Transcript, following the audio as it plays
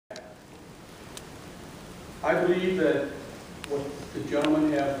I believe that what the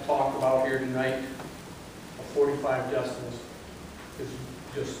gentlemen have talked about here tonight, of 45 decibels, is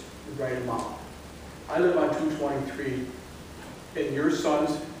just the right amount. I live on 223, and your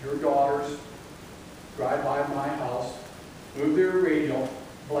sons, your daughters, drive by my house, move their radio,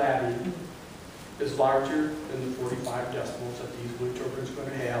 blabbing, is larger than the 45 decibels that these wind turbines are going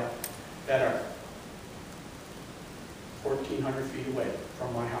to have that are 1,400 feet away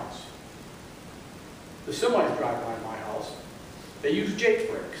from my house. The semis drive by my house. They use Jake's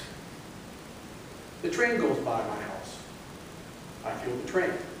brakes. The train goes by my house. I feel the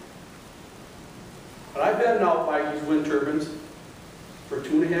train. But I've been out by these wind turbines for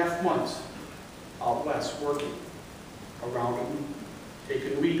 2.5 months out west working around them,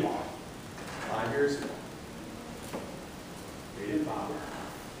 taking weed off 5 years ago. They didn't bother.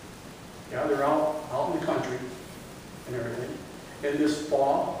 Yeah, they're out in the country and everything. And this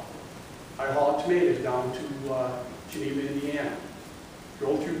fall, I hauled tomatoes down to Geneva, Indiana.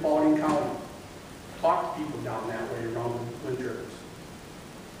 Drove through Paulding County. Talked to people down that way around the wind turbines.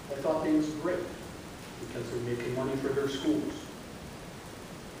 I thought they was great because they're making money for their schools.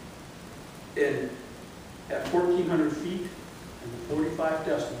 And at 1,400 feet and the 45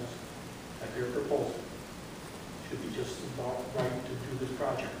 decibels that they're proposing should be just about right to do this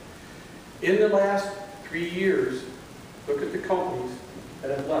project. In the last 3 years, look at the companies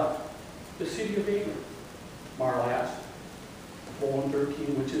that have left. The city of Avery, Marlass, Bowling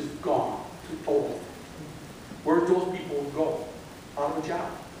 13, which is gone to total. Where'd those people go? Out of a job.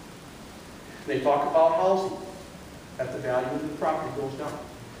 They talk about housing, that the value of the property goes down.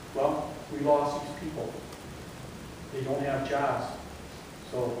 Well, we lost these people. They don't have jobs,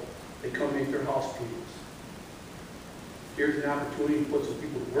 so they come make their house payments. Here's an opportunity to put some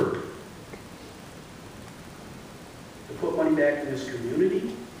people to work, to put money back in this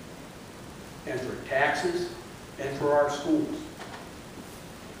community, and for taxes, and for our schools.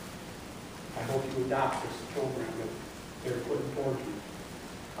 I hope you adopt this program that they're putting forward to you.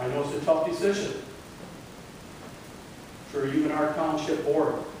 I know it's a tough decision for you and our township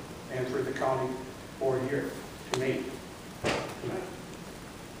board and for the county board here to make tonight.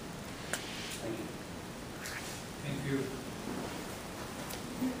 Thank you. Thank you.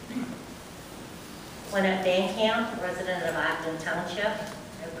 Lynette Bankamp, resident of Ogden Township.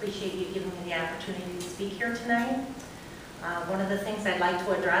 I appreciate you giving me the opportunity to speak here tonight. One of the things I'd like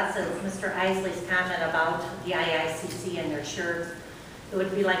to address is Mr. Isley's comment about the IICC and their shirts. It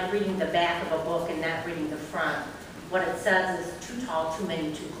would be like reading the back of a book and not reading the front. What it says is too tall, too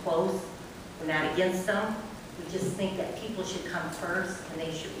many, too close. We're not against them. We just think that people should come first and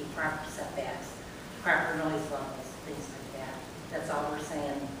they should be proper setbacks, proper noise levels, things like that. That's all we're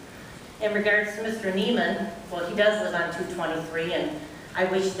saying. In regards to Mr. Neiman, well, he does live on 223, and I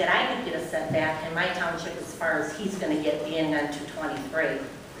wish that I could get a setback in my township as far as he's going to get being on 223.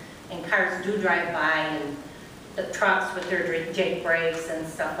 And cars do drive by, and the trucks with their Jake brakes and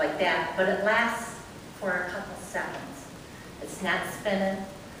stuff like that, but it lasts for a couple seconds. It's not spinning.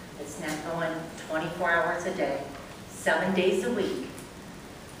 It's not going 24 hours a day, 7 days a week,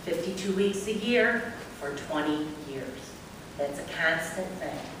 52 weeks a year for 20 years. That's a constant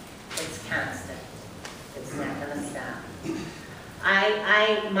thing. It's constant. It's not going to stop.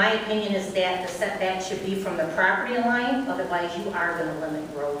 My opinion is that the setback should be from the property line, otherwise you are going to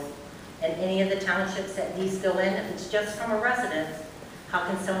limit growth. And any of the townships that these go in, if it's just from a residence, how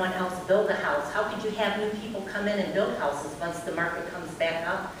can someone else build a house? How could you have new people come in and build houses once the market comes back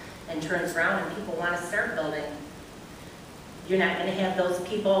up and turns around and people want to start building? You're not going to have those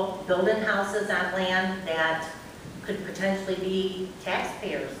people building houses on land that could potentially be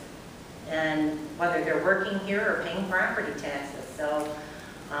taxpayers, and whether they're working here or paying property taxes. So,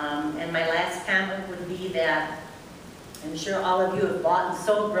 and my last comment would be that I'm sure all of you have bought and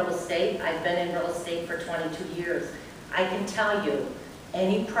sold real estate. I've been in real estate for 22 years. I can tell you,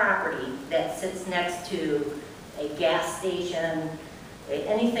 any property that sits next to a gas station,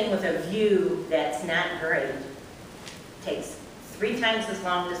 anything with a view that's not great, takes 3 times as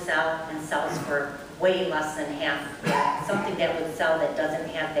long to sell and sells for way less than half that. Something that would sell that doesn't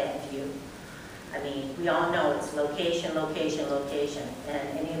have that view. I mean, we all know it's location, location, location.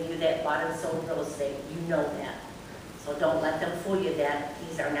 And any of you that bought and sold real estate, you know that. So don't let them fool you that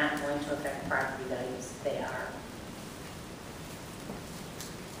these are not going to affect property values. They are.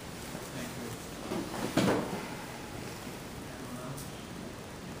 Thank you.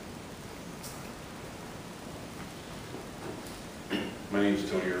 My name is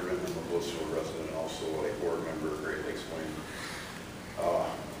Tony Urban. I'm a Blissville resident and also a board member of Great Lakes Wind.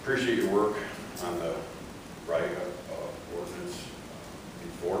 Appreciate your work on the writing of ordinance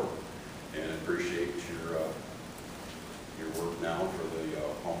Pt4, and appreciate your your work now for the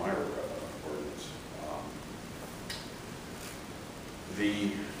Palmyra ordinance.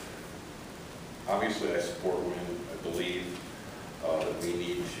 Obviously I support wind. I believe that we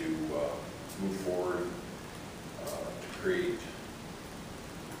need to move forward to create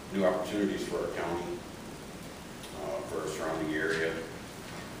new opportunities for our county, for our surrounding area.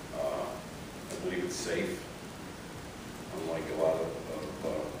 I believe it's safe, unlike a lot of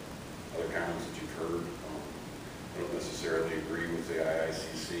other counties that you've heard. I don't necessarily agree with the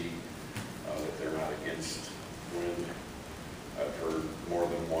IICC that they're not against wind. I've heard more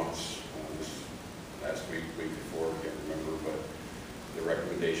than once, this last week, week before, I can't remember, but the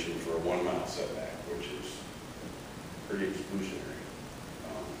recommendation for a 1 mile setback, which is pretty exclusionary.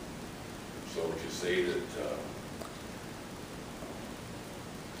 So to say that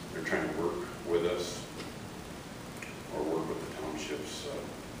they're trying to work with us or work with the townships,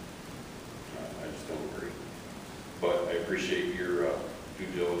 I just don't agree. But I appreciate your due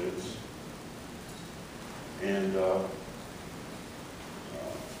diligence, and hope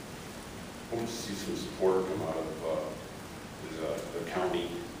to see some support come out of the county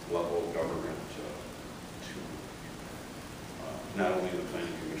level of government to not only the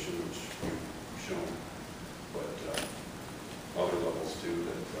planning commission, which we've shown, but other levels too,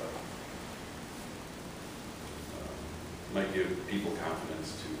 that might give people confidence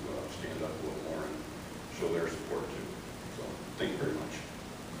to stand up a little more and show their support too. So thank you very much.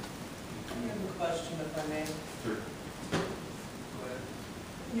 I have a question, if I may. Sure. Go ahead.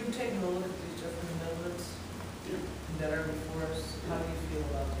 You've taken a look at these different amendments Yeah. that are before us. How do you feel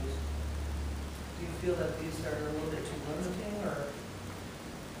about these? Do you feel that these are a little bit too limiting, or?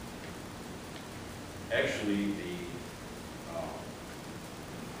 Actually, the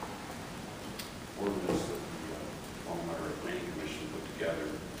ordinance that the Palmyra Planning Commission put together,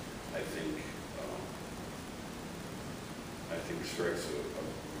 I think strikes a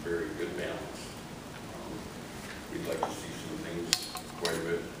very good balance. We'd like to see some things quite a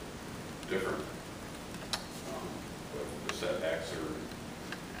bit different. But the setbacks are,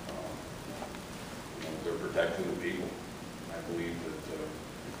 they're protecting the people. I believe that,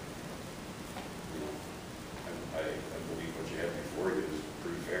 I believe what you have before you is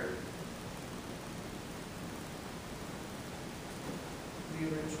pretty fair. The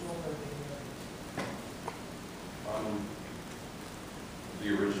original or The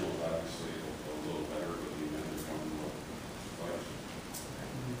original is obviously a little better, but the amendment come in twice.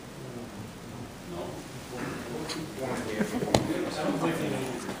 No?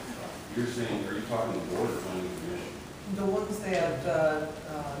 You're saying, are you talking the board or planning commission? the ones that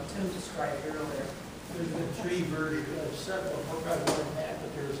Tim described earlier? There's been three versions, several, we're probably more than that,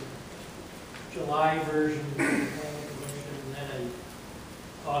 but there's a July version from the planning commission, and then an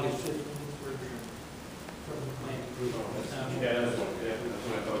August 15th version from the planning commission. Yeah, that's what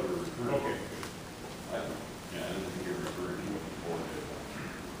I thought you were referring to. Okay. I didn't think you were referring to what the board did.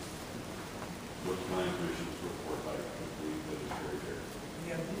 What the planning commission's report, I believe that is very fair.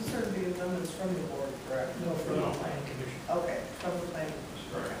 Yeah, these are the amendments from the board, correct? No, from the planning commission. Okay, from the planning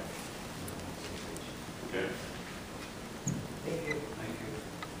commission. Right. Okay. Thank you. Thank you.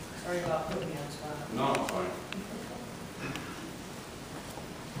 Sorry about putting me on the spot. No, it's fine.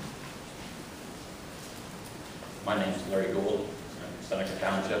 My name is Larry Gould. I'm from Seneca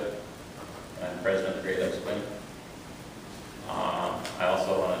Township. I'm president of the Great Lakes Wind. I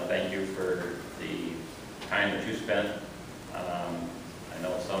also want to thank you for the time that you spent. I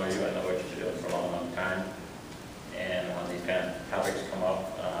know some of you, I know what you've been doing for a long, long time. And when these kind of topics come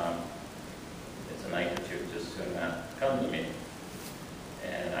up, it's a night that you just soon not come to the meeting.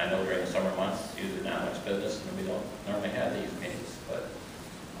 And I know during the summer months, usually not much business, and we don't normally have these meetings, but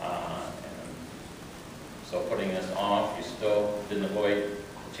so putting this off, you still didn't avoid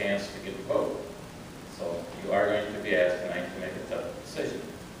the chance to get the vote. So you are going to be asked tonight to make a tough decision,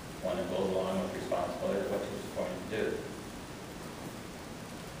 one that goes along with responsibility of what you're going to do.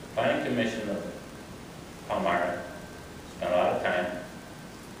 The Planning Commission of Palmyra spent a lot of time.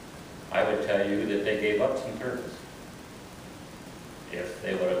 I would tell you that they gave up some turtles. If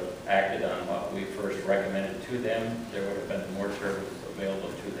they would have acted on what we first recommended to them, there would have been more turtles available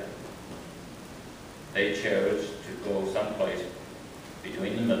to them. They chose to go someplace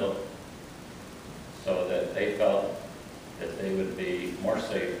between the middle so that they felt that they would be more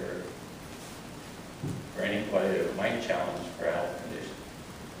safer for anybody that might challenge for a health condition.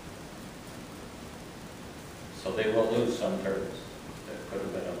 So they will lose some turtles that could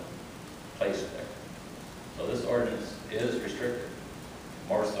have been placed there. So this ordinance is restricted,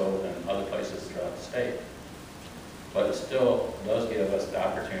 more so than other places throughout the state. But it still does give us the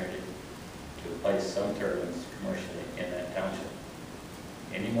opportunity to place some turbines commercially in that township.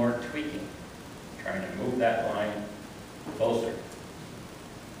 Any more tweaking, trying to move that line closer,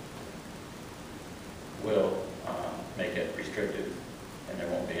 will make it restricted, and there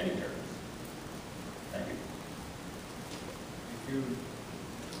won't be any turbines. Thank you. Thank you.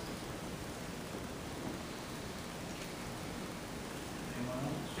 Anyone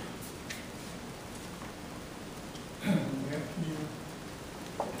else?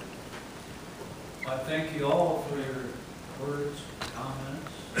 I thank you all for your words,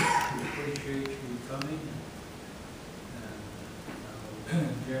 comments. We appreciate you coming. And,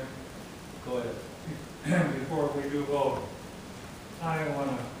 Jim, go ahead. Before we do vote, I want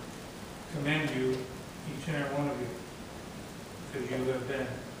to commend you, each and every one of you, because you have been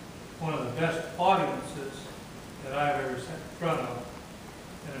one of the best audiences that I've ever sat in front of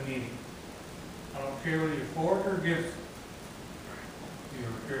in a meeting. I don't care whether you're for it or against it.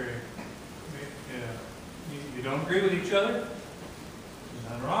 You're very, you don't agree with each other, there's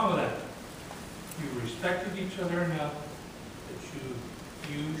nothing wrong with that. You respected each other enough that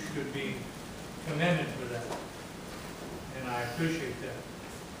you should be commended for that. And I appreciate that.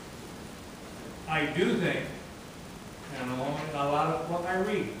 I do think, and only a lot of what I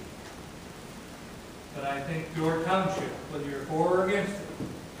read, but I think your township, whether you're for or against it,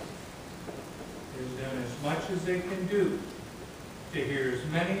 has done as much as they can do to hear as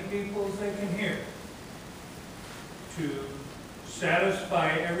many people as they can hear, to satisfy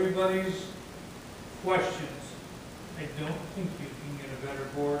everybody's questions. I don't think you can get a better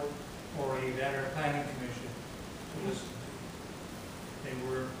board or a better planning commission to listen to. They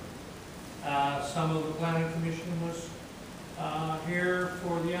were, some of the planning commission was here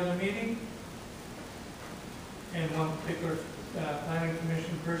for the other meeting, and one particular planning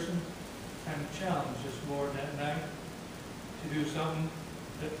commission person kind of challenged this board that night to do something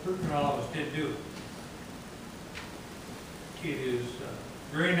that all of us did do. It is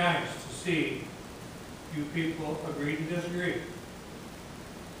very nice to see you people agree to disagree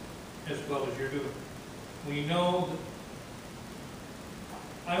as well as you're doing. We know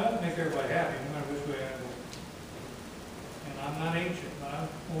that I won't make everybody happy no matter which way I go. And I'm not ancient, but I'm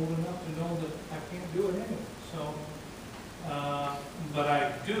old enough to know that I can't do it anyway. So, but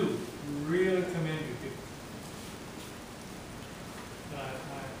I do really commend you people.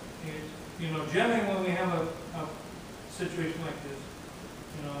 You know, generally when we have a situation like this,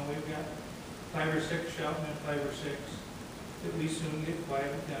 you know, we've got 5 or 6 shouting at 5 or 6, that we soon get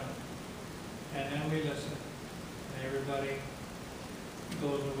quieted down. And then we listen, and everybody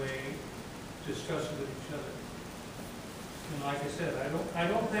goes away discussing with each other. And like I said, I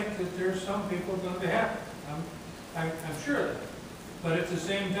don't think that there's some people going to be happy. I'm sure of that. But at the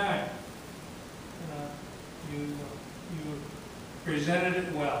same time, you presented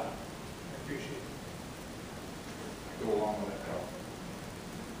it well. I appreciate it. Go along with that, Al.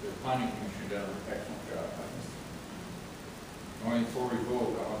 The planning commission done an excellent job. Only before we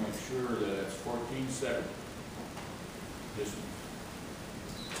vote, I want to make sure that it's 14-7. This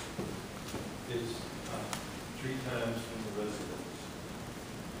is 3 times from the residents.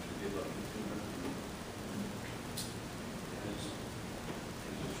 Should be about 200. And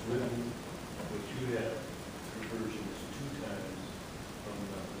it's written, what you have, your version is 2 times from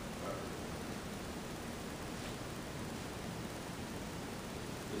the property.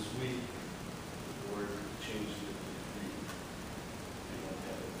 This week, the board changed it to 3. They don't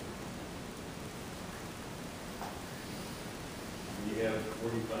have it. When you have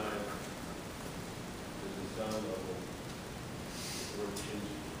 45, there's a sound level, the board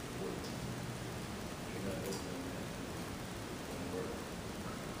changed it to 40. You're not opening that. Won't work.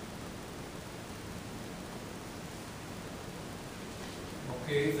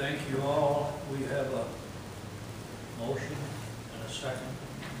 Okay, thank you all. We have a motion and a second.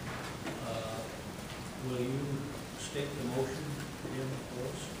 Will you state the motion, Jim, for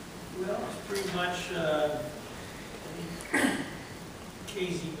us? Well, it's pretty much,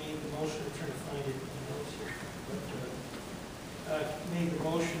 Casey made the motion, I'm trying to find it in the notes here, but made the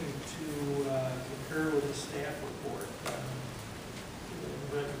motion to concur with the staff report,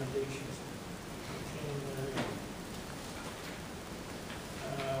 the recommendations contained therein.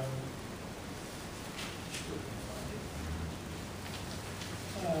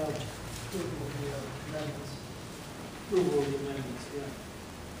 Approval of the amendments, yeah.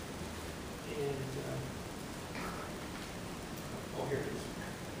 And, oh, here it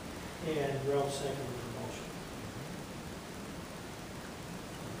is. And Ralph seconded the motion.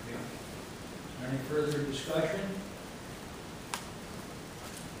 Okay. Is there any further discussion?